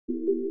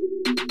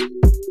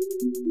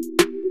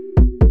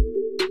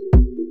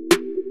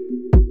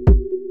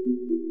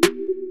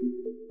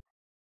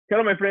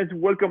Hello, my friends.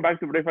 Welcome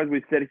back to Breakfast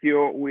with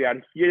Sergio. We are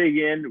here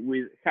again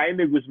with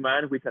Jaime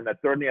Guzman, who is an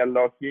attorney at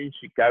law here in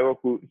Chicago,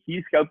 who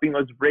he's helping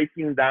us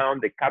breaking down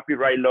the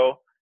copyright law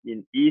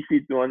in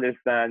easy to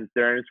understand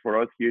terms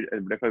for us here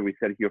at Breakfast with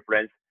Sergio,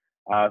 friends.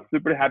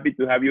 Super happy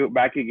to have you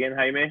back again,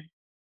 Jaime.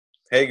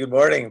 Hey, good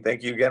morning.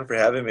 Thank you again for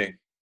having me.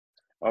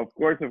 Of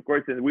course,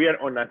 and we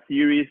are on a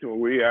series where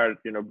we are,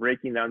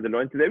 breaking down the law.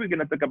 And today we're going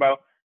to talk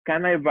about,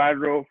 can I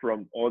borrow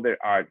from other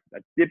art? A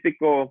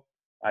typical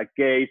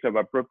case of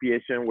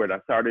appropriation where as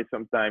artists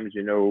sometimes,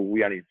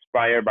 we are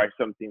inspired by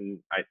something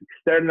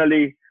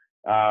externally.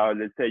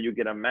 Let's say you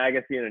get a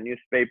magazine, a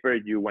newspaper,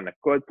 you want to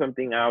cut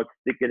something out,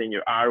 stick it in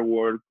your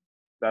artwork.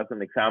 That's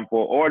an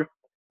example. Or,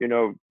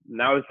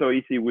 now it's so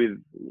easy with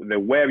the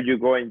web. You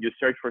go and you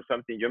search for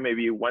something you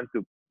may want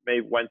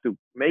to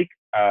make.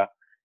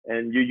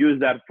 And you use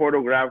that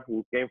photograph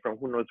who came from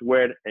who knows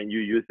where, and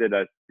you use it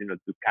as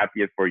to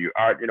copy it for your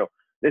art.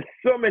 There's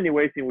so many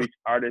ways in which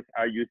artists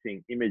are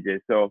using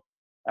images. So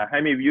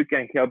Jaime, if you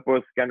can help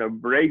us kind of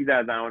break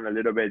that down a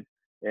little bit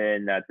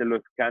and tell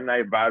us, can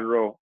I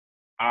borrow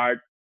art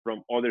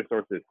from other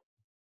sources?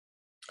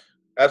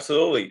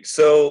 Absolutely.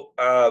 So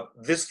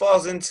this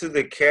falls into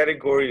the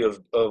category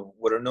of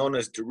what are known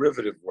as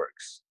derivative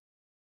works,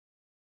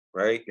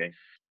 right? Okay.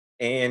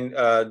 And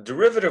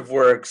derivative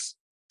works,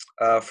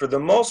 for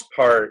the most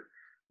part,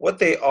 what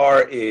they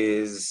are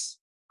is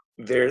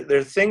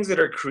they're things that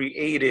are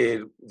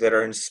created that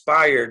are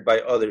inspired by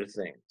other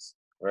things,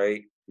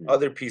 right?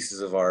 Other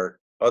pieces of art,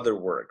 other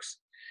works.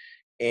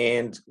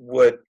 And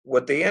what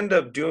they end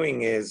up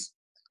doing is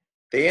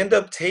they end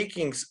up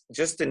taking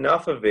just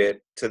enough of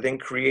it to then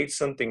create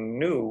something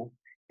new,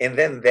 and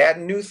then that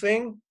new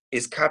thing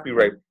is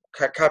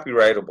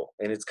copyrightable,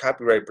 and it's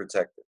copyright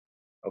protected.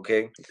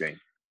 Okay.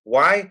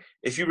 Why?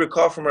 If you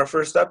recall from our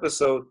first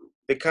episode,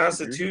 the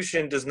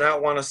Constitution does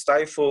not want to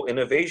stifle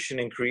innovation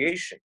and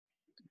creation.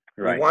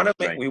 Right.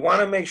 We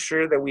want to make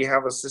sure that we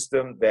have a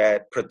system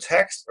that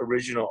protects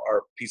original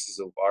art pieces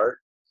of art,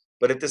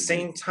 but at the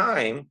same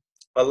time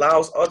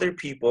allows other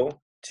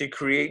people to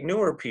create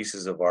newer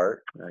pieces of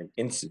art,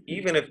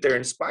 even if they're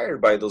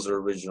inspired by those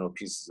original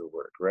pieces of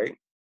work, right?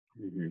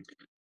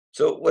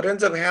 So what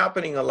ends up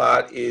happening a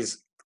lot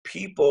is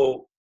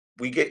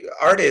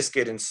artists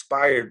get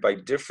inspired by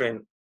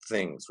different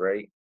things,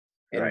 right?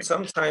 And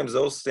sometimes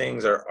those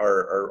things are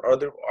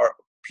other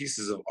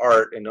pieces of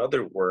art and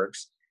other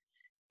works,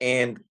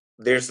 and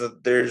there's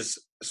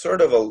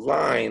sort of a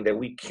line that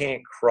we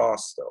can't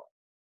cross, though.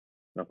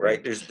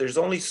 Right? There's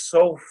only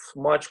so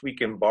much we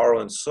can borrow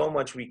and so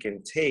much we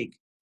can take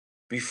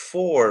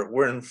before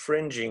we're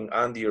infringing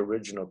on the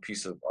original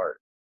piece of art.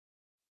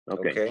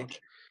 Okay.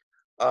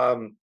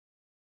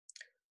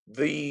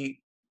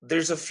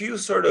 There's a few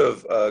sort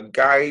of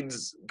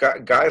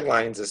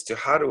guidelines as to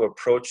how to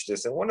approach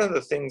this, and one of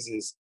the things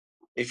is,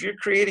 if you're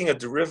creating a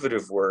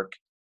derivative work,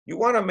 you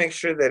want to make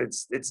sure that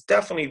it's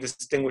definitely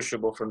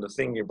distinguishable from the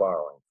thing you're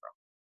borrowing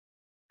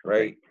from,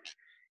 right?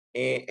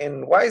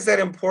 And why is that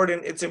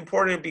important? It's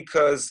important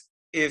because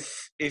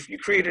if you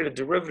created a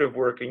derivative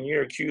work and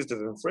you're accused of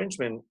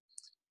infringement,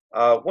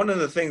 one of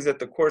the things that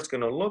the court's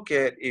going to look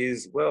at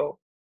is, well,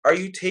 are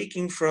you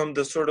taking from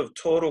the sort of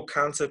total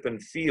concept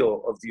and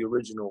feel of the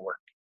original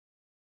work?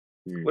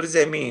 What does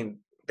that mean?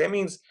 That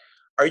means,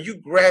 are you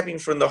grabbing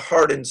from the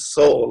heart and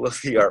soul of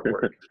the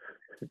artwork,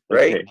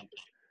 right?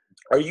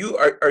 Are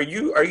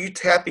you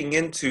tapping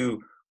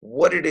into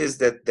what it is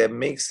that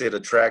makes it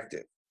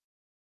attractive,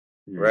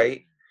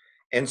 right?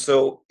 And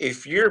so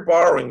if you're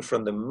borrowing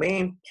from the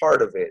main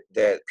part of it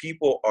that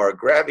people are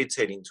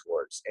gravitating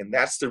towards, and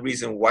that's the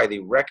reason why they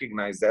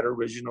recognize that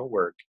original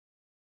work,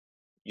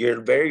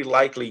 you're very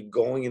likely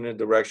going in a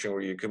direction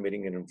where you're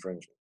committing an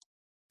infringement.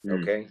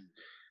 Okay?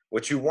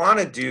 What you want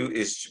to do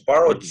is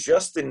borrow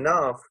just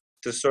enough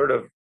to sort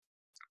of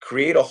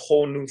create a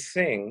whole new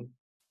thing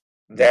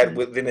that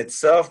within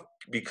itself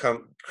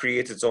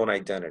creates its own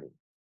identity.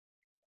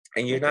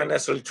 And you're not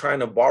necessarily trying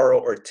to borrow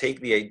or take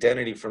the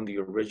identity from the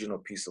original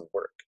piece of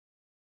work,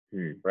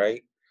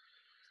 right?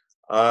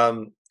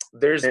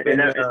 There's been,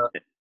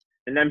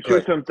 and I'm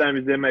sure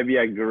sometimes there might be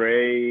a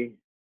gray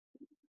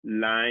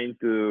line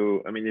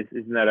to. I mean,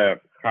 it's not a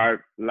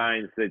hard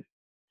line that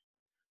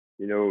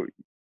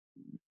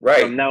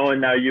right from now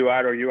on, now you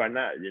are or you are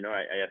not.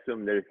 I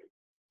assume there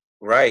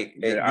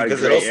are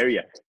because gray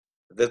areas.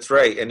 That's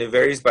right, and it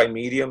varies by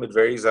medium. It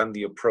varies on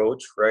the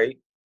approach, right?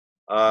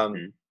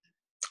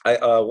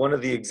 One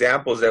of the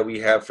examples that we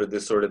have for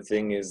this sort of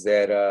thing is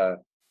that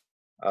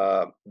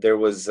there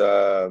was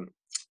a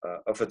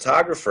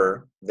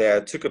photographer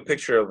that took a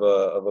picture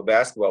of a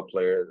basketball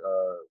player,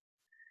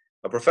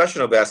 a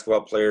professional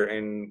basketball player,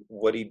 and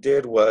what he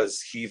did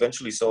was he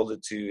eventually sold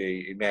it to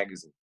a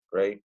magazine,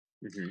 right?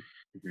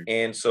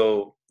 And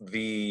so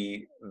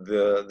the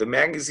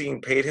magazine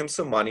paid him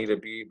some money to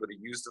be able to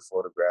use the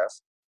photograph.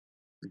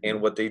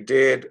 And what they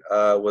did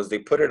was they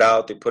put it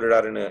out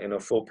in a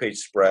full page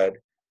spread.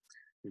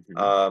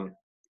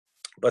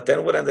 But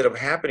then what ended up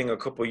happening a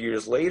couple of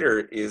years later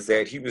is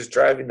that he was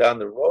driving down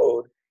the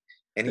road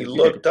and he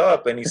looked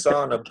up and he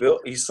saw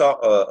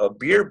a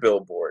beer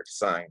billboard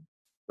sign,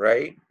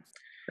 right?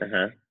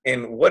 Uh-huh.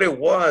 And what it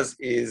was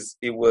is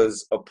it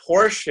was a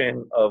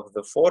portion of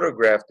the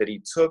photograph that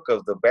he took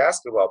of the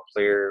basketball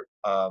player.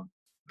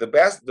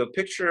 The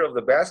picture of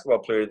the basketball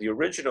player, the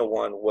original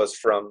one, was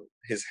from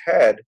his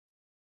head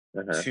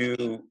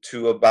Uh-huh.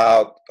 to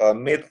about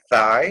mid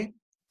thigh.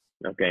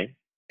 Okay.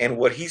 And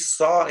what he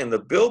saw in the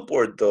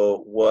billboard,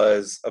 though,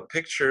 was a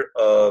picture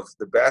of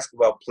the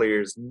basketball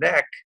player's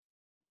neck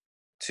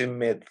to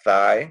mid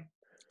thigh,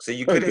 so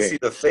you couldn't see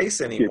the face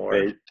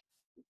anymore.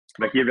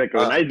 But he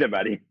recognized the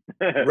body.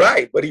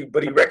 Right, but he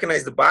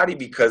recognized the body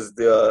because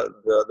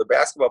the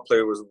basketball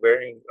player was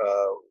wearing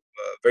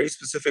very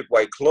specific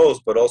white clothes,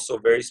 but also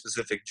very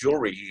specific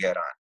jewelry he had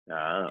on.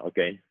 Ah,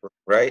 okay.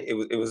 Right,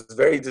 it was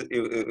very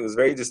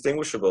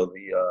distinguishable,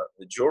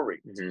 the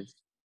jewelry. Mm-hmm.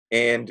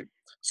 And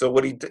so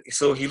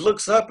he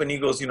looks up and he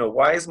goes,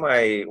 why is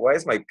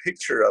my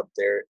picture up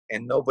there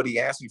and nobody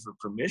asked me for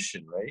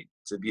permission, right,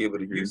 to be able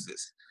to use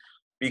this?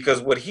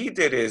 Because what he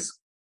did is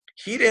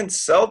he didn't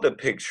sell the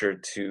picture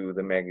to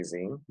the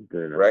magazine,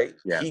 right?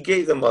 Yeah. He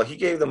gave them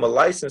a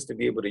license to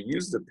be able to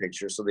use the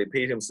picture, so they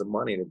paid him some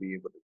money to be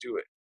able to do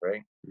it,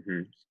 right?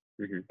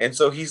 And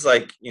so he's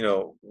like,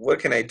 what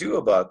can I do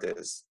about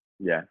this?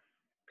 Yeah.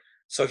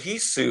 So he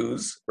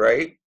sues,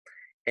 right?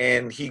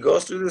 And he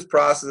goes through this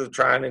process of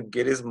trying to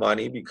get his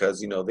money because,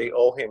 they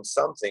owe him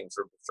something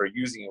for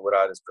using it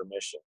without his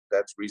permission.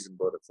 That's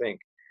reasonable to think.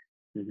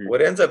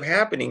 What ends up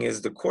happening is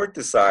the court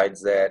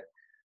decides that,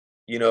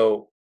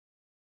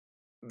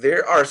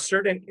 there are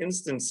certain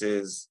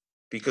instances,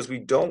 because we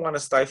don't want to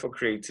stifle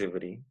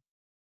creativity,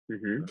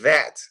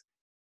 that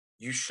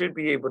you should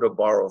be able to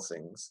borrow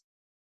things.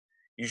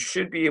 You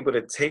should be able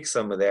to take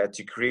some of that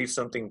to create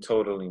something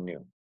totally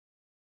new.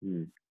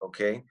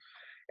 Okay?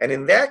 And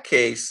in that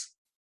case,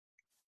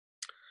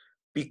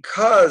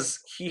 because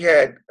he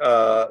had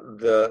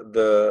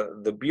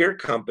the beer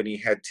company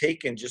had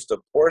taken just a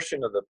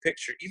portion of the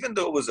picture, even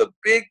though it was a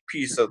big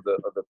piece of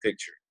the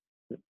picture,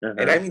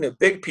 and I mean a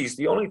big piece.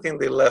 The only thing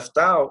they left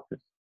out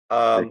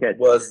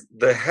was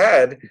the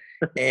head,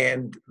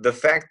 and the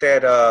fact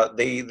that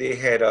they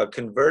had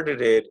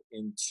converted it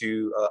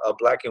into a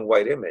black and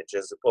white image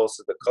as opposed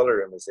to the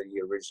color image that he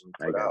originally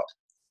put out.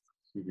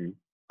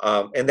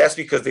 And that's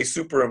because they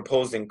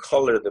superimposed in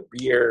color the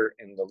beer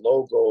and the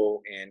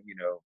logo, and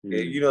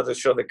to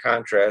show the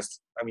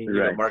contrast. I mean,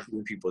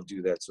 marketing people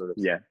do that sort of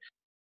thing. Yeah.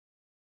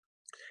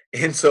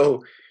 And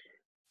so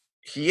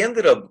he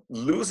ended up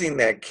losing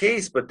that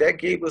case, but that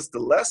gave us the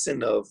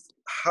lesson of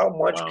how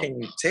much can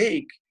you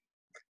take,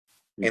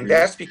 and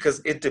that's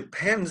because it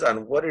depends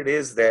on what it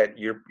is that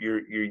you're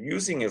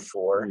using it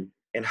for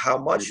and how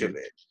much of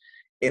it.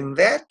 In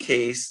that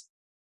case,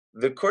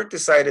 the court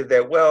decided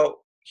that,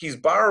 well, he's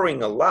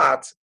borrowing a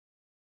lot,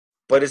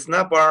 but it's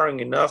not borrowing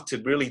enough to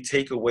really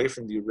take away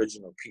from the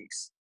original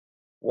piece.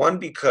 One,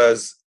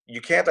 because you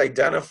can't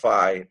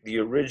identify the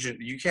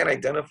original. You can't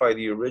identify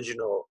the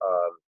original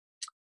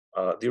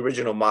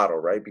model,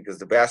 right? Because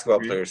the basketball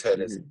player's head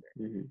isn't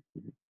there.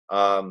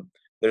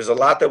 There's a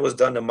lot that was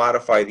done to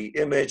modify the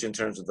image in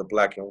terms of the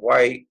black and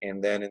white,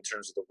 and then in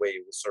terms of the way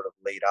it was sort of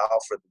laid out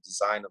for the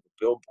design of the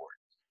billboard.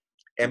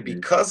 And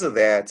because of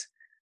that,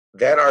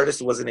 that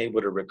artist wasn't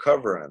able to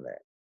recover on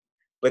that.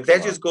 But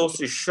that just goes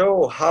to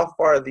show how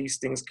far these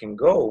things can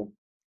go.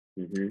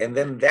 And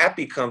then that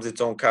becomes its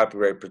own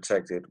copyright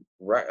protected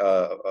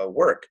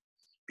work.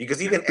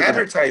 Because even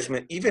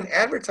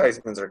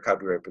advertisements are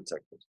copyright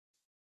protected.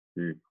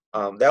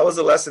 That was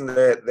a lesson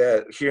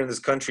that here in this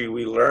country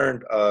we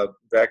learned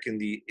back in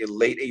the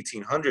late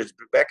 1800s.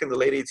 Back in the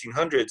late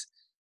 1800s,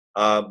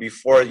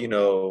 before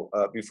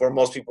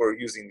most people were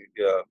using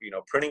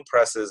printing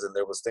presses, and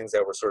there was things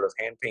that were sort of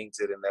hand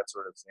painted and that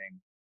sort of thing.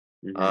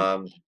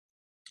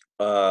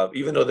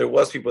 Even though there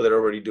was people that were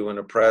already doing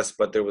a press,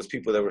 but there was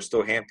people that were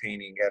still hand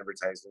painting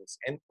advertisements.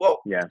 And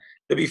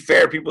to be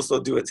fair, people still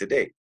do it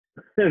today.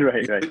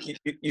 Right.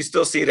 You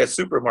still see it at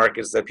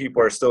supermarkets that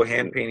people are still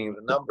hand painting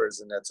the numbers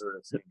and that sort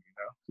of thing,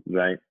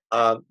 Right.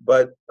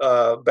 But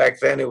back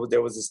then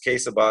there was this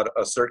case about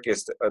a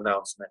circus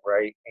announcement,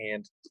 right?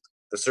 And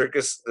the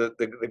circus,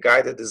 the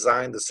guy that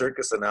designed the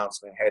circus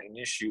announcement had an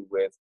issue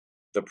with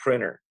the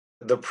printer.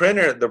 The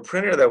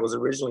printer that was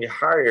originally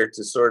hired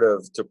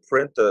to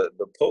print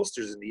the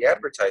posters and the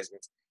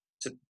advertisements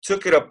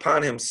took it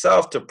upon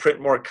himself to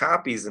print more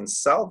copies and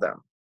sell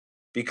them,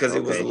 because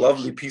it was a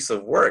lovely piece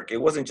of work.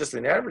 It wasn't just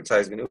an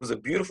advertisement. It was a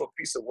beautiful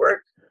piece of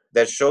work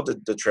that showed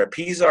the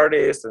trapeze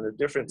artist and the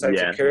different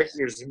types of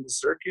characters in the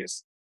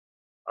circus.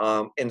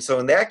 And so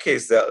in that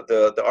case,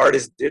 the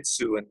artist did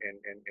sue and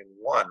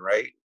won,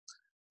 right?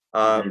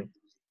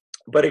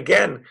 But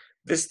again,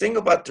 this thing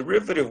about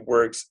derivative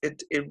works,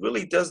 it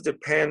really does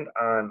depend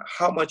on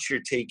how much you're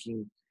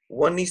taking.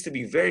 One needs to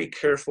be very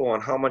careful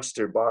on how much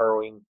they're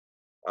borrowing,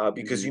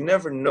 because you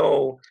never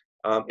know,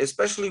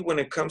 especially when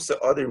it comes to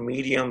other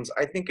mediums.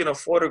 I think in a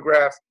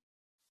photograph,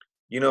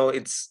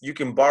 you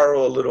can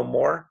borrow a little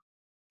more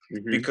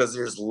because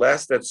there's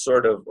less that's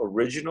sort of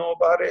original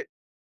about it.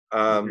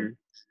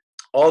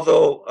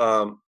 although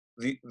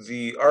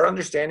our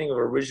understanding of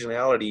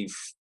originality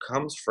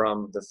comes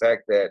from the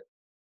fact that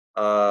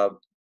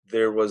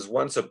there was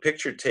once a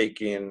picture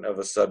taken of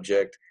a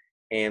subject,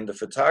 and the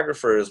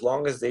photographer, as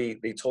long as they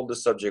told the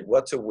subject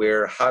what to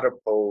wear, how to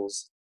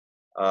pose,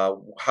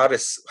 how to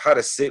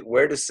sit,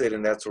 where to sit,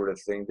 and that sort of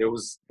thing, there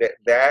was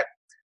that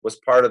was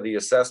part of the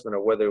assessment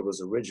of whether it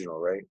was original,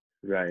 right?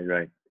 Right,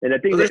 right. And I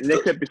So think the there's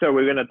next episode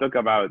we're gonna talk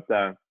about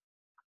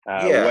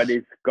yeah, what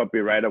is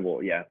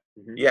copyrightable. Yeah.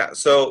 yeah.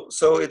 So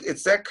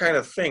it's that kind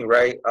of thing,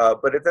 right?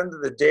 But at the end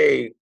of the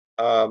day,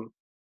 um,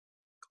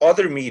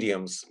 other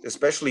mediums,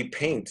 especially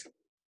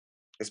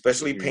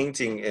Hmm.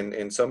 painting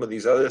and some of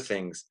these other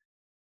things,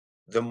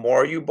 the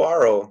more you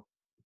borrow,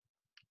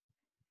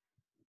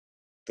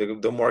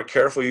 the more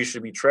careful you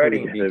should be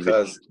treading,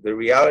 because the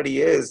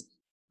reality is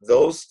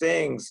those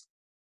things,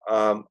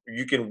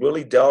 you can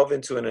really delve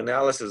into an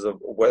analysis of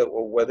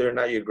whether or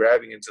not you're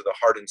grabbing into the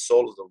heart and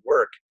soul of the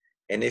work.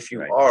 And if you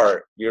Right.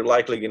 are, you're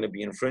likely going to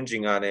be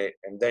infringing on it.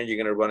 And then you're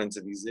going to run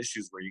into these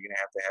issues where you're going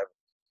to have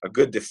a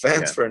good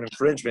defense Yeah. for an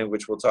infringement,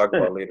 which we'll talk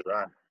about later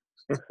on.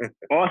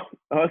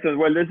 Awesome.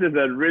 Well, this is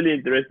a really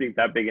interesting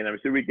topic, and I'm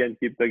sure we can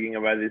keep talking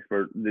about this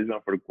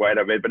one for quite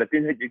a bit. But I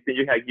think that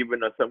you have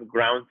given us some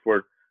grounds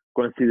for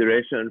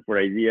consideration, for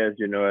ideas.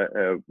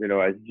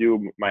 As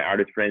you, my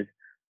artist friends,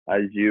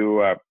 as you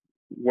are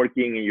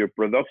working in your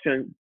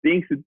production,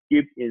 things to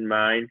keep in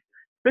mind,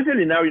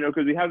 especially now,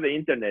 because we have the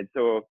internet,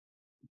 so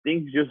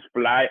things just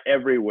fly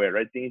everywhere,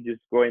 right? Things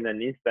just go in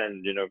an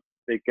instant.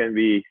 They can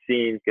be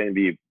seen, can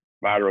be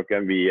borrowed,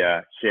 can be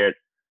shared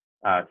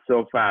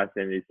so fast,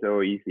 and it's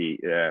so easy.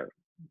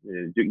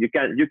 You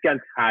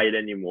can't hide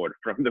anymore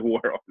from the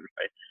world,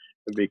 right?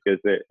 Because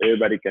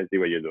everybody can see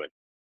what you're doing.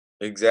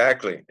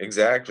 Exactly,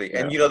 exactly.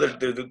 Yeah.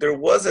 And there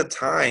was a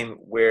time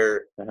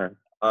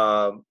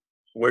Uh-huh.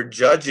 where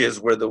judges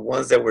were the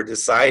ones that were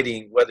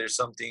deciding whether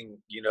something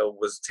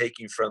was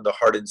taking from the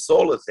heart and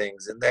soul of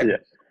things. And then,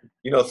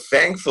 Yeah.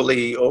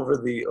 thankfully, over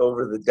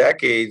the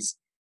decades,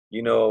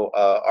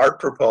 art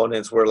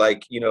proponents were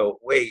like,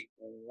 wait,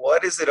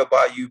 what is it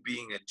about you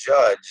being a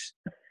judge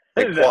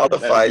that That's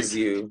qualifies it.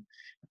 you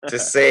to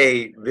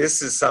say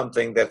this is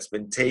something that's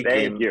been Thank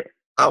taken? you.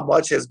 How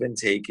much has been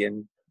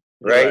taken,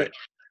 right?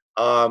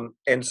 Right.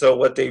 And so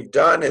what they've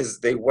done is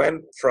they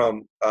went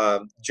from,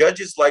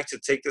 judges like to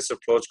take this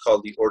approach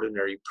called the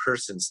ordinary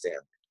person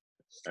standard.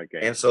 Okay.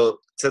 And so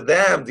to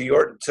them,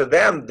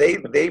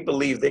 they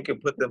believe they can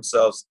put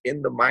themselves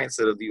in the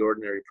mindset of the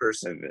ordinary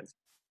person, That's it.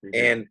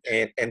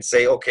 Mhm. and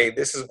say, okay,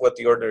 this is what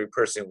the ordinary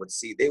person would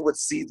see. They would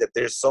see that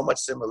there's so much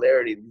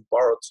similarity, you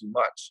borrow too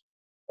much.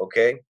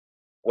 Okay.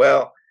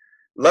 Well,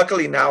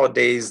 luckily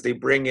nowadays they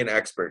bring in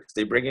experts.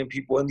 They bring in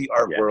people in the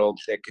art Yeah. world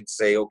that can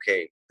say,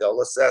 okay,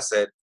 they'll assess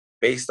it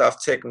based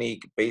off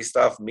technique, based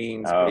off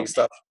means, Oh, based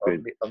off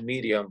good. a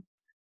medium.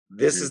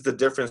 This Mhm. is the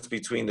difference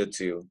between the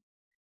two.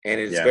 And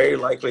it's Yeah. very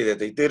likely that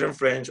they did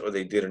infringe or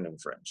they didn't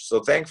infringe. So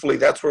thankfully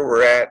that's where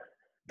we're at.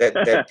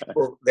 That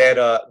people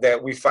that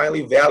we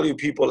finally value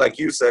people like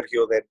you,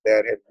 Sergio, that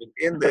have been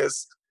in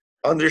this,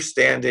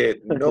 understand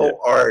it, Yeah. know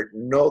art,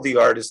 know the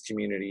artist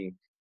community,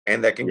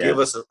 and that can Yeah. give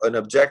us an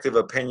objective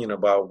opinion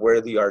about where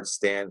the art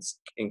stands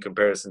in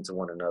comparison to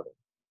one another.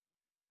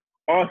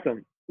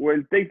 Awesome.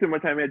 Well, thanks so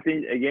much, Jaime. I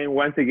think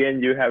once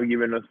again, you have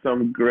given us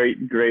some great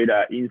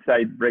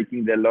insight,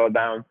 breaking the law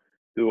down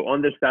to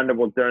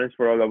understandable terms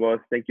for all of us.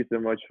 Thank you so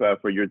much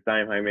for your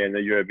time, Jaime. I know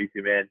you're a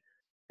busy man,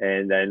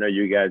 and I know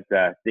you got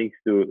things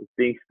to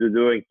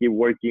do, and keep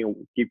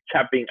working, keep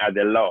chopping at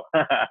the law.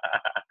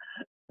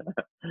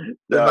 It's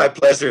my So,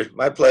 pleasure.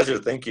 My pleasure.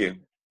 Thank you.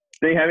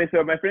 thank you, Jaime.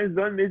 So, my friends,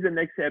 don't miss the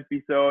next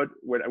episode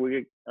where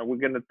we're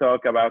gonna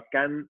talk about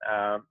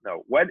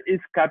what is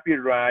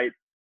copyright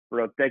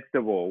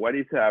protectable? What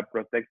is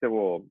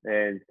protectable?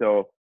 And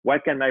so,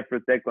 what can I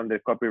protect under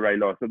copyright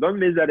law? So, don't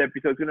miss that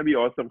episode. It's gonna be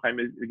awesome.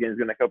 Jaime again is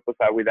gonna help us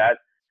out with that.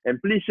 And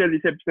please share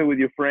this episode with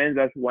your friends.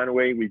 That's one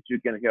way in which you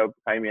can help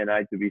Jaime and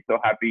I to be so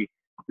happy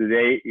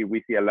today. If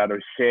we see a lot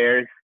of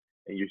shares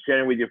and you're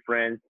sharing with your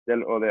friends,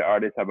 tell other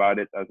artists about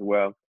it as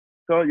well.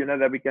 So you know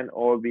that we can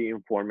all be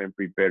informed and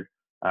prepared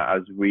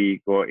as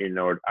we go in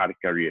our art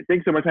career.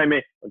 Thanks so much,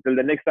 Jaime. Until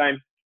the next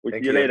time, we'll see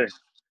Thank you you.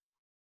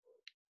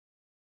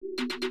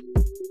 later.